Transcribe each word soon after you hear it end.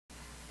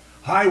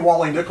Hi,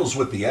 Wally Nichols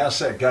with the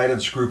Asset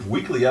Guidance Group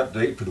weekly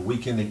update for the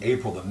week ending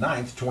April the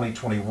 9th,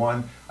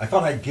 2021. I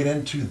thought I'd get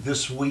into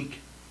this week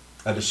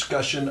a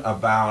discussion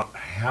about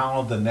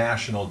how the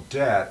national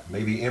debt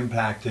may be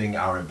impacting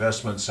our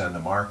investments and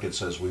the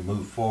markets as we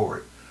move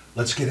forward.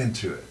 Let's get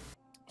into it.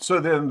 So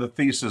then the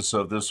thesis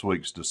of this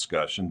week's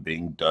discussion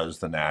being, does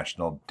the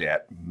national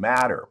debt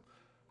matter?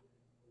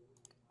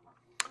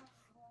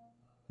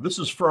 This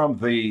is from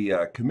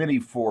the Committee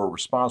for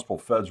Responsible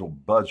Federal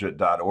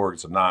Budget.org.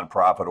 It's a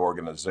nonprofit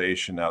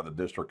organization out of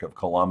the District of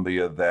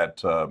Columbia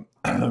that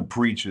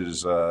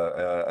preaches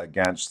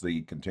against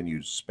the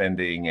continued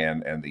spending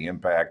and the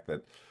impact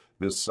that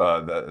this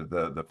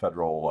the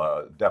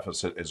federal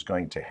deficit is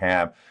going to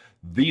have.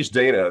 These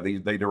data,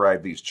 they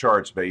derive these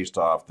charts based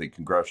off the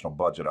Congressional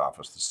Budget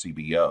Office, the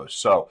CBO.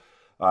 So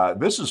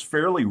this is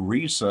fairly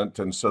recent,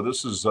 and so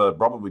this is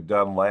probably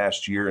done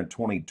last year in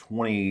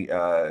 2020.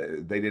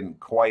 They didn't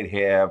quite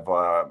have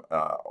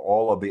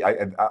all of the.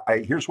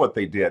 Here's what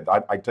they did.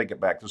 I take it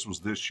back. This was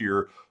this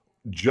year,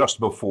 just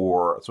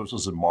before. So this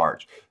was in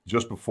March,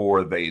 just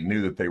before they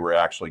knew that they were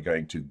actually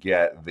going to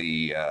get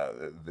the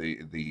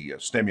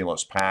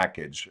stimulus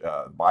package,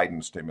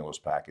 Biden stimulus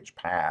package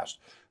passed,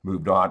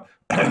 moved on.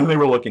 They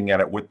were looking at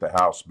it with the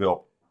House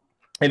bill.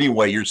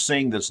 Anyway, you're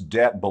seeing this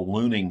debt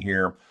ballooning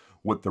here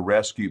with the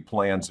rescue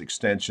plans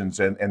extensions,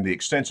 and the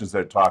extensions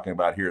they're talking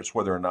about here is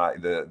whether or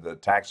not the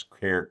tax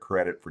care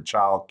credit for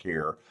child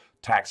care,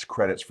 tax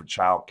credits for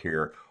child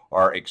care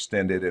are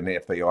extended, and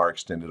if they are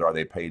extended, are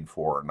they paid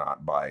for or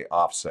not by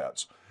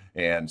offsets?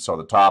 And so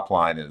the top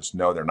line is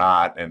no, they're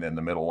not, and then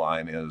the middle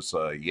line is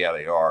yeah,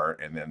 they are,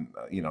 and then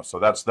so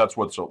that's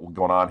what's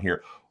going on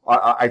here.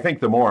 I think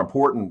the more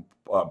important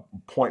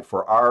point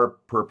for our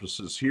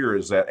purposes here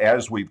is that,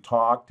 as we've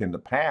talked in the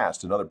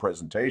past in other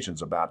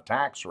presentations about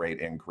tax rate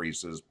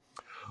increases,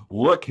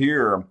 look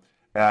here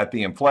at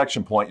the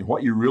inflection point. And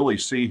what you really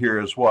see here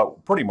is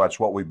pretty much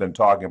what we've been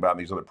talking about in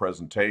these other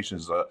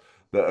presentations.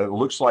 It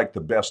looks like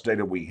the best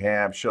data we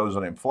have shows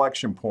an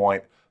inflection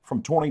point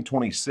from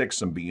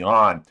 2026 and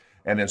beyond.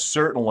 And then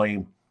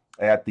certainly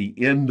at the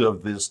end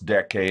of this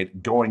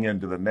decade, going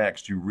into the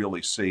next, you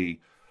really see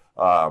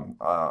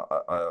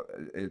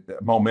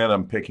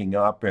momentum picking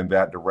up in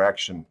that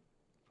direction.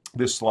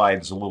 This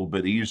slide is a little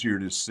bit easier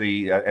to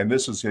see, and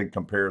this is in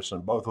comparison.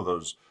 Both of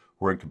those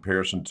were in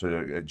comparison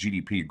to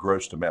GDP,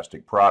 gross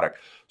domestic product.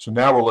 So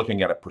now we're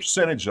looking at a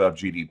percentage of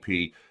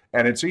GDP,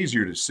 and it's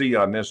easier to see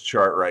on this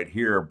chart right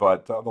here,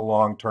 but the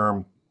long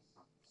term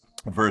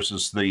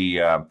versus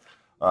the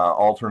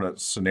alternate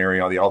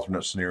scenario, the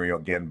alternate scenario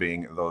again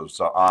being those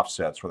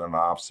offsets, whether or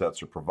not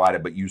offsets are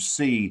provided. But you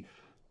see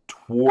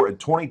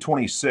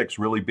 2026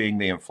 really being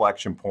the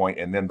inflection point,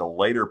 and then the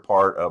later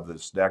part of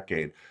this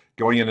decade,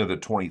 going into the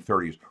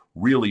 2030s,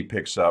 really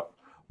picks up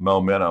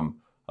momentum,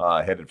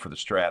 headed for the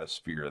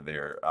stratosphere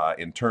there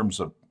in terms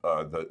of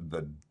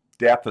the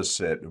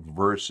deficit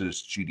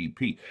versus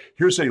GDP.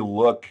 Here's a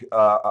look.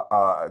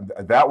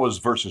 That was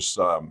versus.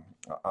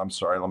 I'm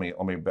sorry.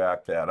 Let me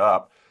back that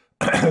up.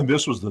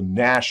 This was the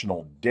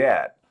national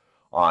debt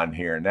on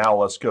here. Now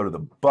let's go to the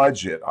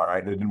budget. All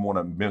right, I didn't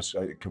want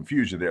to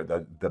confuse you there.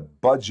 The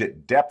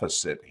budget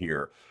deficit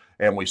here,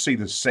 and we see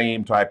the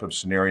same type of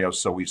scenario.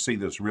 So we see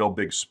this real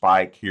big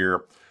spike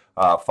here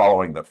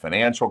following the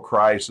financial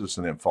crisis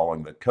and then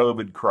following the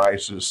COVID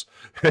crisis.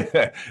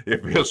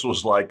 If this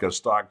was like a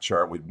stock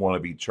chart, we'd want to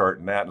be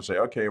charting that and say,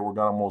 okay, we're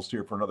almost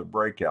here for another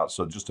breakout.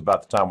 So just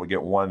about the time we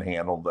get one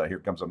handled, here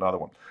comes another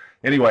one.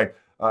 Anyway,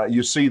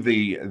 you see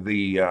the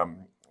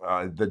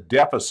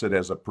deficit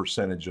as a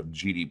percentage of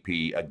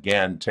GDP,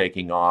 again,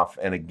 taking off,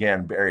 and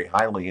again, very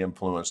highly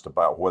influenced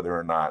about whether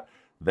or not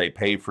they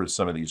pay for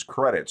some of these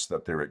credits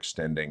that they're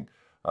extending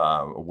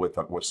with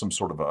some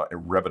sort of a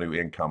revenue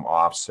income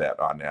offset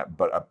on that.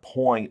 But a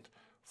point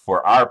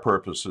for our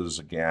purposes,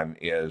 again,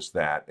 is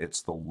that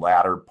it's the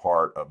latter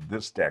part of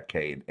this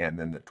decade, and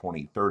then the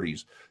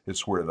 2030s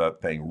is where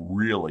that thing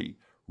really,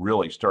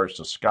 really starts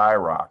to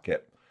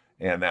skyrocket.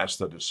 And that's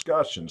the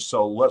discussion.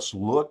 So let's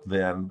look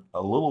then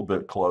a little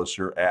bit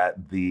closer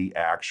at the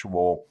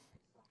actual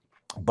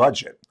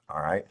budget,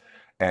 all right?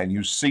 And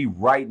you see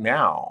right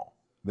now,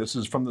 this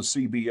is from the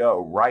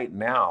CBO, right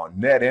now,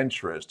 net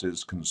interest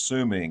is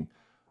consuming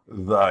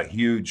the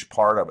huge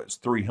part of it. It's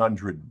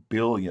 $300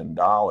 billion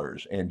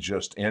in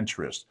just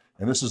interest.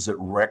 And this is at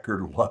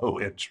record low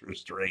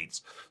interest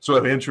rates. So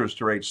if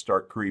interest rates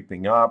start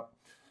creeping up,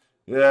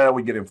 yeah,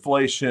 we get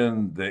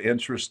inflation, the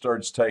interest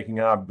starts taking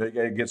off.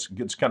 It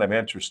gets kind of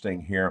interesting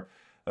here.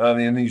 And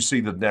then you see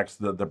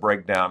the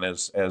breakdown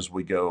as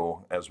we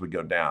go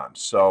down.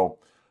 So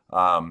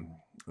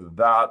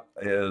that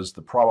is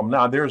the problem.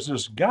 Now there's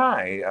this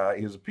guy,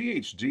 he's a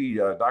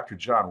PhD, Dr.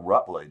 John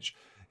Rutledge.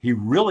 He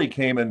really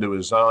came into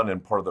his own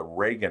in part of the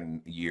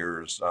Reagan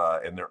years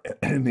in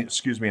the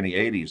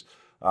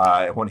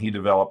 80s when he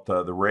developed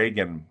the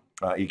Reagan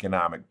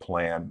economic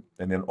plan,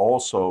 and then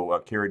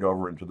also carried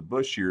over into the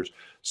Bush years.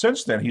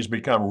 Since then, he's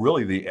become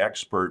really the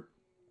expert.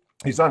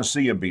 He's on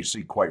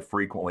CNBC quite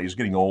frequently. He's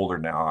getting older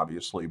now,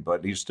 obviously,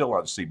 but he's still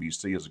on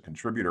CBC as a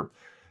contributor.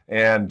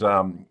 And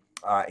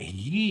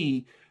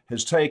he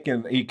has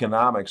taken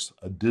economics,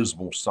 a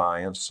dismal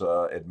science,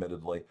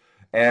 admittedly,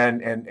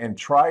 and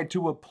tried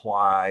to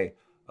apply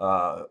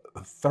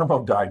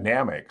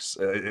thermodynamics.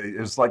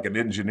 It's like an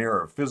engineer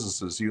or a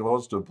physicist. He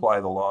wants to apply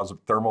the laws of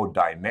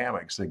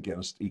thermodynamics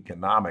against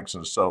economics,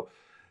 and so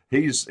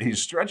he's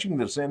stretching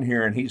this in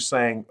here, and he's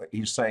saying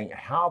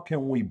how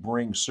can we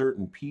bring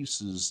certain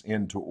pieces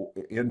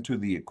into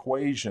the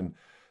equation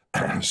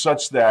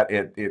such that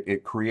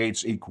it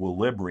creates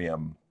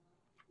equilibrium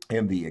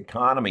in the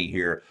economy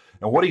here.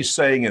 And what he's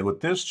saying with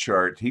this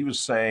chart, he was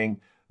saying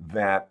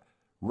that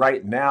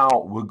right now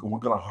we're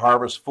going to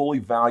harvest fully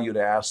valued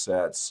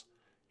assets.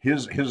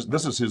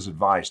 This is his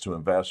advice to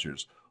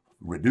investors: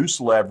 reduce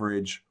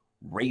leverage,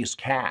 raise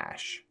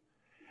cash,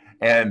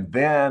 and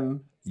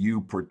then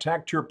you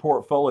protect your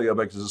portfolio,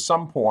 because at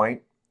some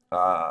point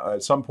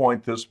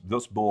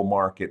this bull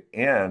market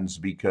ends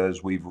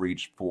because we've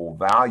reached full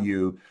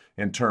value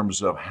in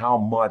terms of how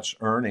much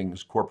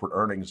earnings, corporate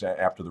earnings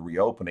after the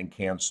reopening,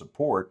 can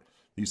support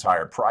these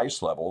higher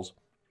price levels.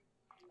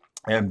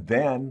 And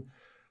then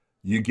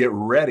you get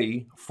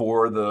ready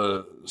for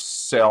the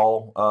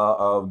sell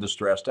of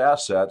distressed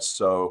assets.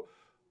 So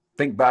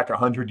think back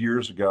 100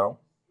 years ago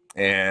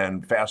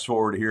and fast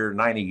forward here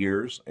 90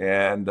 years,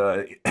 and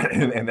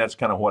that's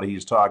kind of what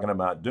he's talking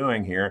about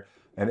doing here,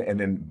 and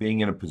then being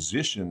in a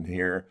position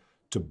here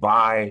to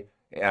buy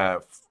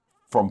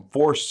from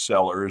forced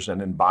sellers and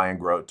then buy and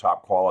grow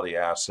top quality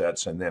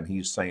assets. And then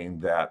he's saying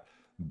that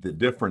the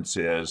difference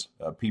is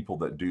people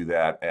that do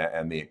that,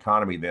 and the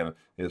economy then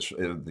is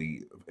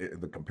the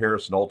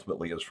comparison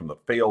ultimately is from the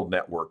failed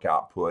network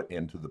output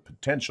into the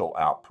potential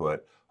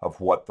output of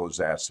what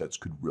those assets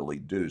could really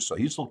do. So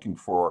he's looking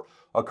for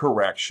a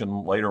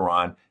correction later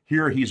on.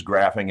 Here he's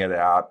graphing it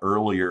out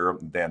earlier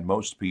than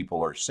most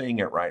people are seeing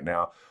it right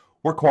now.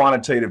 We're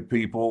quantitative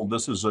people.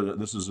 This is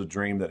a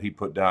dream that he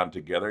put down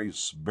together.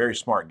 He's a very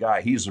smart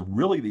guy. He's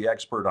really the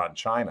expert on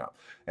China,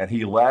 and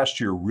he last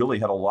year really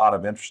had a lot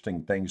of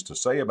interesting things to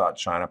say about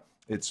China.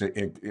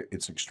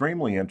 It's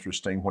extremely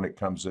interesting when it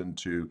comes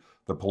into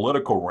the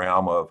political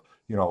realm of,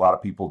 a lot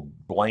of people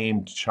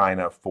blamed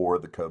China for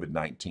the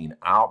COVID-19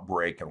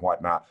 outbreak and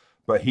whatnot.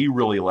 But he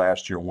really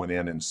last year went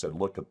in and said,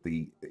 look at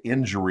the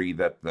injury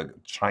that the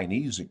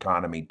Chinese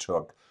economy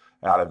took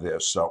out of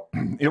this. So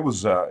it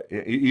was,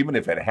 even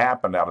if it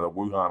happened out of the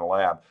Wuhan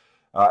lab,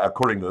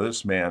 according to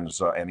this man's,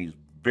 and he's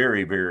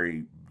very,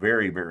 very,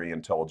 very, very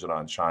intelligent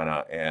on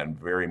China and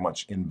very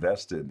much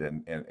invested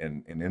and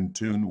in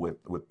tune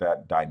with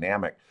that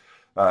dynamic,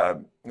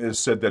 it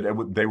said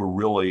that they were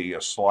really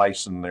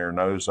slicing their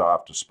nose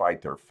off to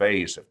spite their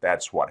face. If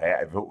that's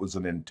if it was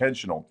an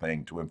intentional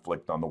thing to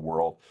inflict on the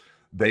world,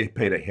 they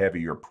paid a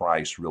heavier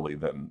price really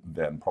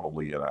than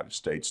probably the United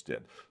States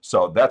did.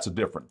 So that's a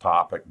different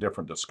topic,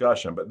 different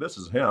discussion, but this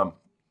is him.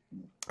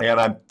 And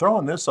I'm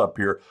throwing this up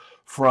here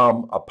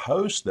from a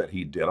post that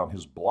he did on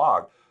his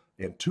blog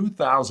in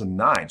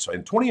 2009. So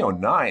in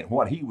 2009,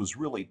 what he was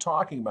really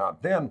talking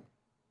about then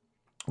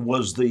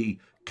was the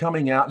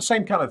coming out,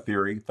 same kind of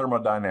theory,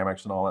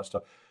 thermodynamics and all that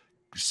stuff,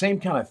 same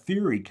kind of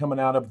theory coming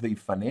out of the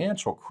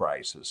financial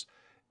crisis.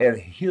 And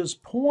his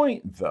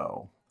point,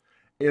 though,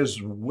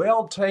 is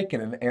well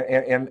taken.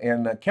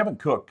 And Kevin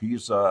Cook,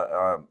 he's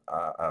an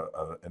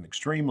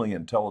extremely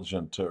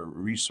intelligent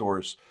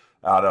resource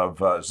out of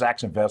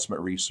Zacks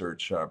Investment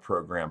Research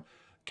program,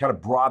 kind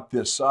of brought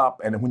this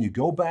up. And when you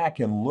go back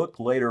and look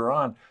later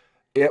on,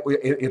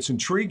 it's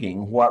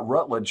intriguing what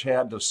Rutledge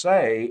had to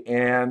say.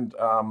 And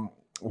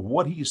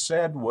what he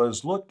said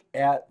was, look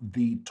at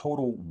the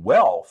total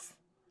wealth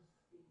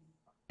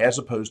as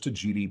opposed to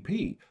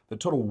GDP, the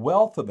total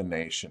wealth of a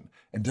nation.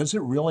 And does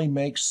it really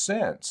make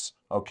sense?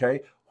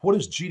 Okay, what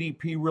is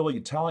GDP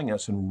really telling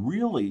us? And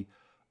really,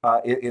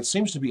 it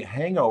seems to be a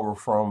hangover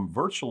from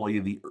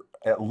virtually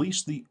at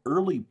least the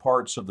early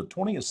parts of the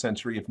 20th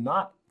century, if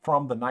not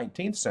from the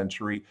 19th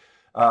century,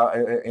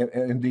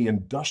 in the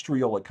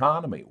industrial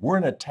economy. We're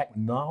in a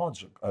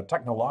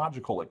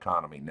technological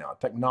economy now.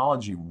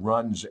 Technology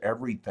runs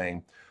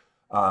everything.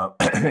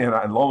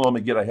 And let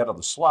me get ahead of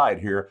the slide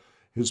here.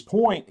 His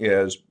point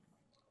is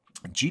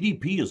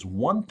GDP is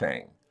one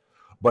thing,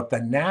 but the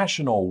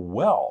national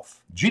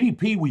wealth,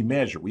 GDP we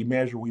measure.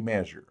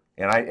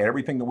 And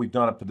everything that we've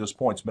done up to this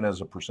point has been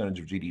as a percentage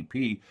of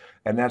GDP,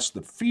 and that's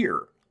the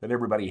fear that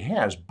everybody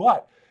has.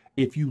 But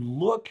if you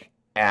look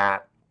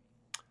at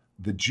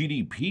the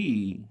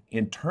GDP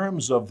in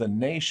terms of the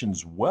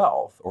nation's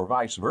wealth, or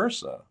vice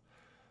versa,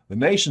 the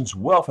nation's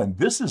wealth, and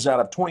this is out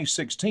of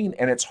 2016,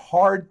 and it's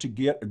hard to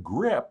get a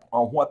grip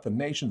on what the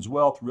nation's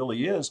wealth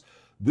really is.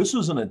 This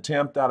is an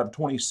attempt out of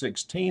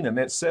 2016, and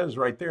it says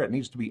right there it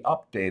needs to be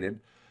updated.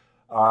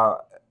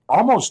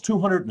 Almost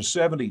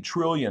 $270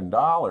 trillion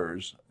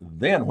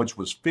then, which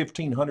was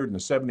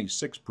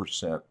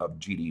 1,576% of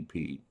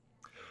GDP.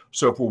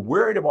 So if we're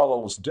worried about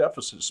all this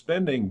deficit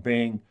spending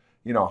being,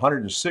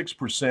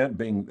 106%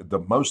 being the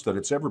most that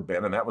it's ever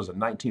been, and that was in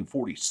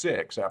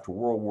 1946 after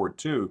World War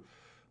II,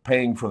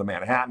 paying for the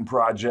Manhattan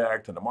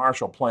Project and the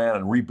Marshall Plan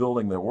and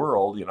rebuilding the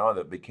world, you know,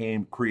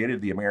 that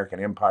created the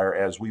American empire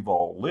as we've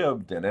all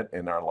lived in it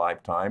in our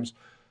lifetimes.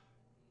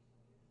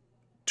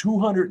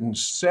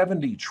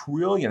 270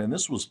 trillion, and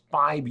this was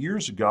 5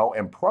 years ago,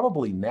 and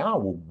probably now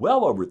we're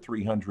well over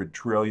 300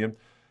 trillion.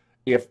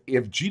 If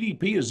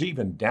GDP is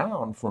even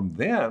down from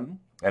then,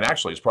 and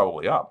actually it's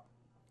probably up,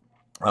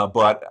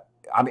 but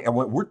I mean,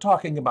 we're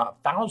talking about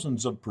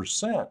thousands of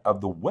percent of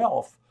the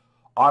wealth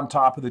on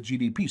top of the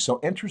GDP. So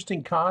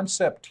interesting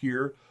concept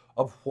here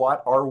of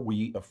what are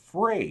we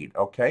afraid,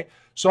 okay?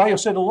 So I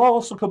said, well,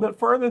 let's look a bit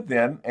further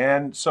then.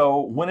 And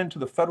so went into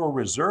the Federal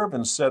Reserve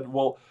and said,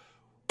 well,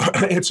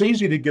 it's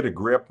easy to get a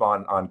grip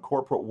on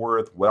corporate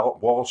worth,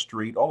 Wall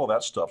Street, all of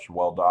that stuff's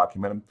well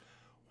documented.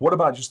 What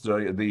about just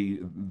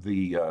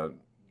the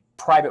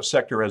private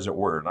sector, as it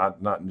were,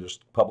 not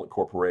just public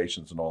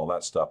corporations and all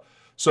that stuff?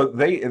 So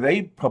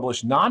they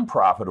publish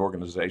nonprofit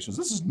organizations.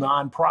 This is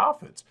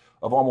nonprofits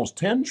of almost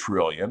 10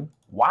 trillion.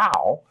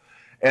 Wow.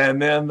 And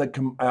then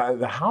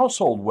the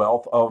household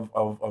wealth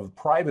of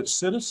private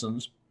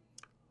citizens,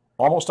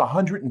 almost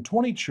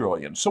 120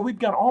 trillion. So we've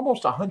got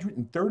almost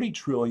 130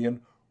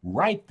 trillion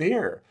right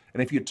there.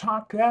 And if you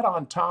talk that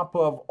on top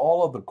of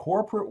all of the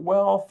corporate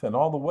wealth and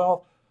all the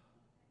wealth,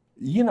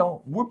 you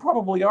know, we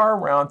probably are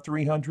around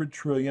 $300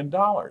 trillion.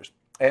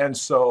 And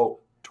so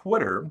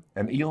Twitter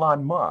and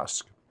Elon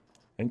Musk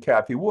and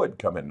Cathie Wood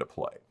come into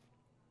play.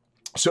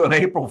 So on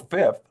April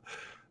 5th,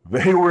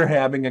 they were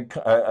having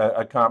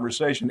a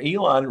conversation.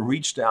 Elon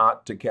reached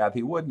out to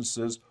Cathie Wood and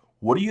says,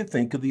 what do you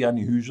think of the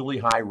unusually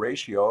high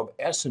ratio of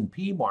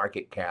S&P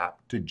market cap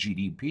to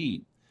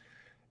GDP?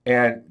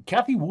 And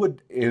Cathie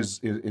Wood is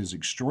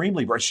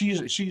extremely bright.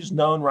 She's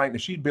known right now.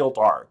 She built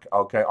ARK,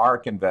 okay,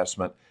 ARK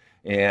Investment,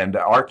 and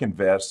ARK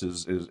Invest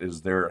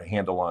is their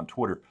handle on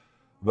Twitter.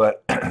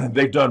 But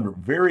they've done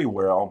very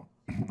well,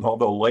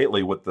 although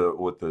lately with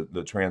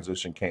the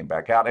transition came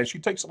back out, and she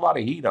takes a lot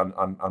of heat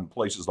on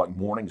places like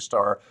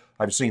Morningstar.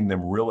 I've seen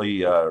them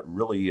really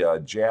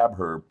jab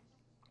her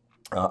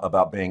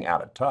about being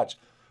out of touch.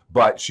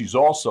 But she's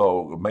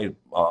also made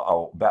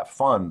that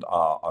fund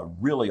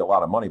really a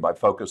lot of money by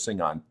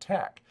focusing on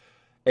tech.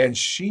 And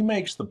she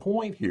makes the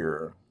point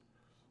here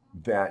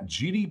that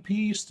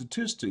GDP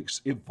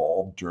statistics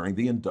evolved during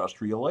the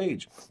industrial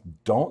age,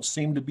 don't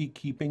seem to be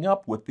keeping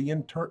up with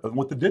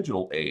the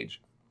digital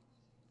age.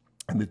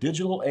 And the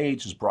digital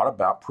age has brought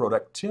about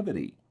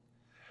productivity.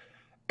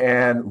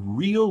 And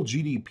real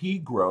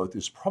GDP growth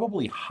is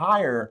probably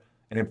higher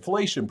and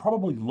inflation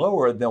probably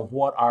lower than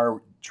what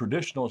our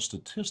traditional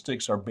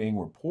statistics are being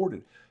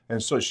reported.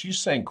 And so she's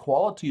saying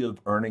quality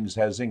of earnings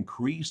has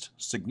increased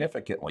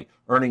significantly,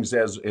 earnings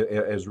as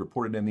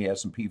reported in the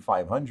S&P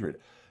 500.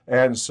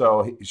 And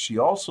so she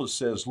also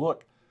says,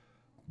 look,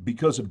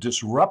 because of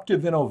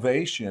disruptive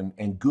innovation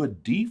and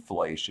good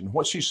deflation,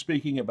 what she's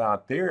speaking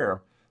about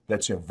there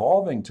that's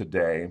evolving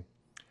today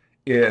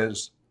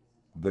is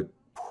the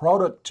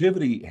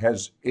productivity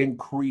has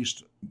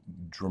increased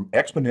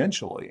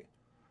exponentially.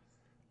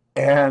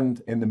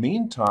 And in the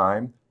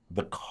meantime,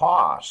 the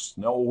costs.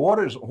 Now, what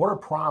are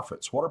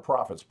profits? What are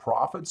profits?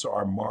 Profits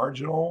are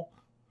marginal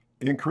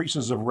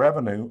increases of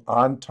revenue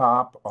on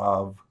top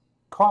of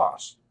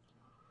costs.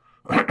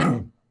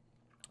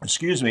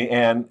 Excuse me.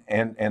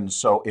 And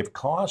so if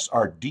costs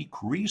are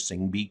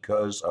decreasing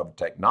because of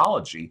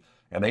technology,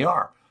 and they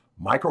are,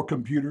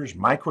 microcomputers,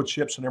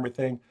 microchips and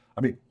everything.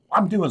 I mean,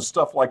 I'm doing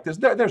stuff like this.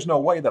 There's no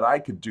way that I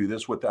could do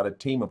this without a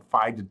team of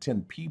 5 to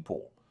 10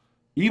 people,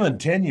 even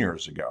 10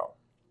 years ago.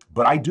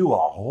 But I do a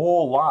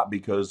whole lot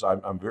because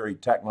I'm very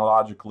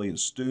technologically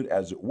astute,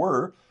 as it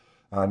were.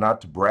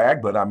 Not to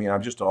brag, but I mean,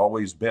 I've just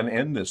always been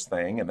in this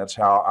thing, and that's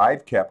how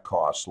I've kept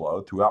costs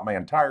low throughout my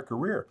entire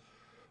career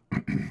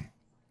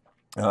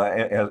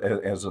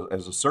as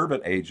a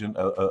servant agent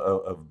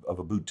of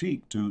a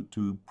boutique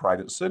to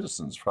private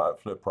citizens,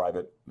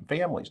 private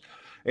families.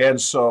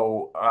 And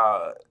so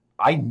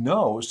I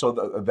know so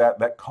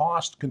that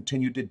cost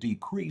continued to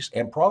decrease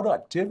and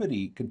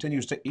productivity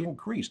continues to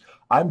increase.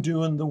 I'm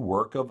doing the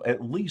work of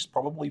at least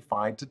probably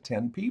 5 to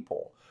 10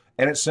 people.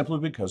 And it's simply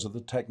because of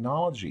the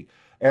technology.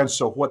 And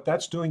so what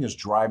that's doing is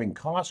driving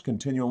costs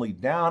continually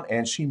down.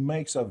 And she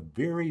makes a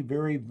very,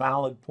 very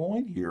valid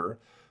point here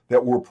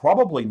that we're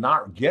probably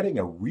not getting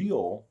a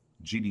real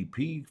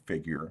GDP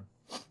figure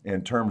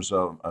in terms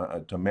of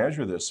to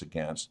measure this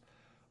against.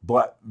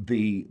 But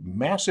the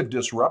massive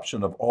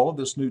disruption of all of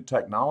this new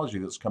technology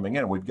that's coming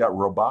in, we've got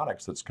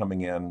robotics that's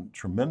coming in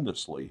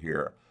tremendously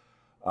here.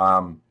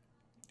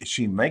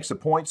 She makes a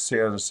point,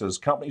 says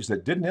companies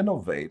that didn't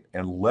innovate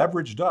and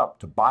leveraged up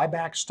to buy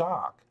back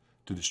stock,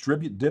 to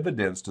distribute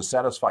dividends, to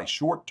satisfy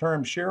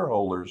short-term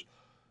shareholders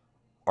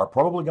are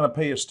probably going to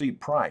pay a steep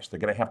price. They're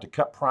going to have to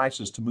cut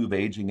prices to move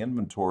aging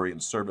inventory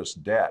and service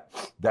debt.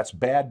 That's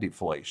bad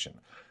deflation.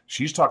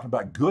 She's talking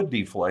about good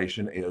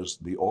deflation is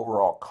the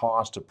overall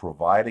cost of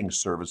providing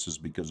services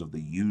because of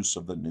the use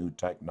of the new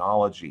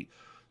technology.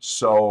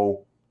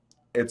 So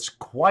it's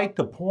quite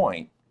the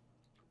point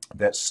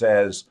that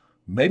says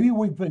maybe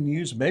we've been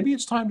used, maybe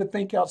it's time to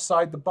think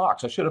outside the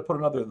box. I should have put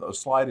another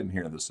slide in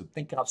here that said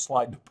think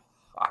outside the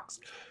box.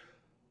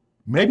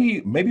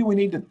 Maybe we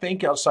need to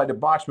think outside the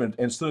box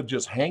instead of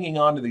just hanging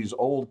on to these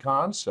old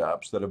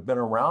concepts that have been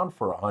around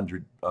for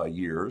 100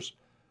 years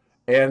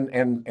and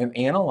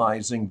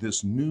analyzing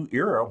this new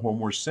era when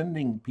we're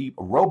sending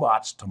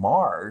robots to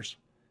Mars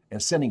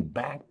and sending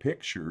back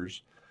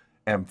pictures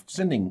and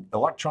sending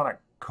electronic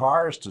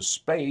cars to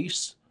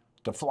space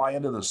to fly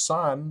into the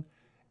sun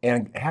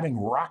and having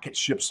rocket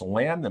ships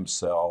land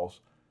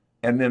themselves.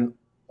 And then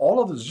all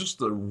of this, just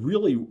the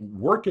really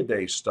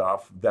workaday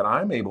stuff that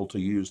I'm able to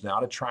use now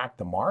to track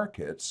the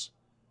markets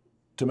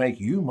to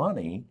make you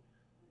money.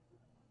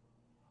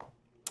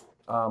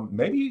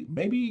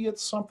 Maybe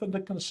it's something to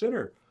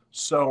consider.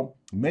 So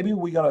maybe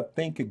we got to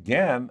think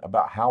again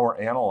about how we're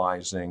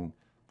analyzing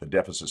the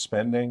deficit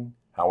spending,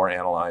 how we're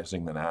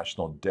analyzing the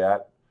national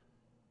debt.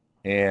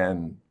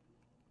 And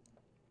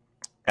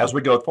as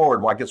we go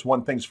forward, well, I guess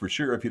one thing's for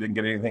sure, if you didn't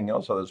get anything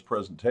else out of this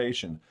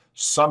presentation,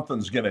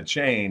 something's going to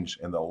change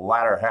in the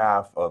latter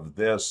half of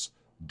this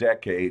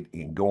decade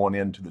and going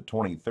into the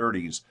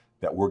 2030s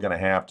that we're going to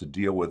have to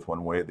deal with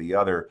one way or the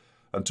other.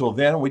 Until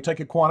then, we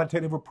take a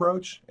quantitative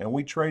approach and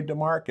we trade the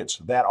markets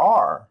that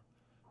are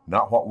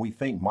not what we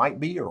think might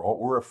be or what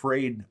we're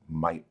afraid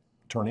might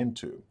turn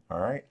into. All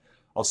right.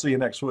 I'll see you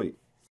next week.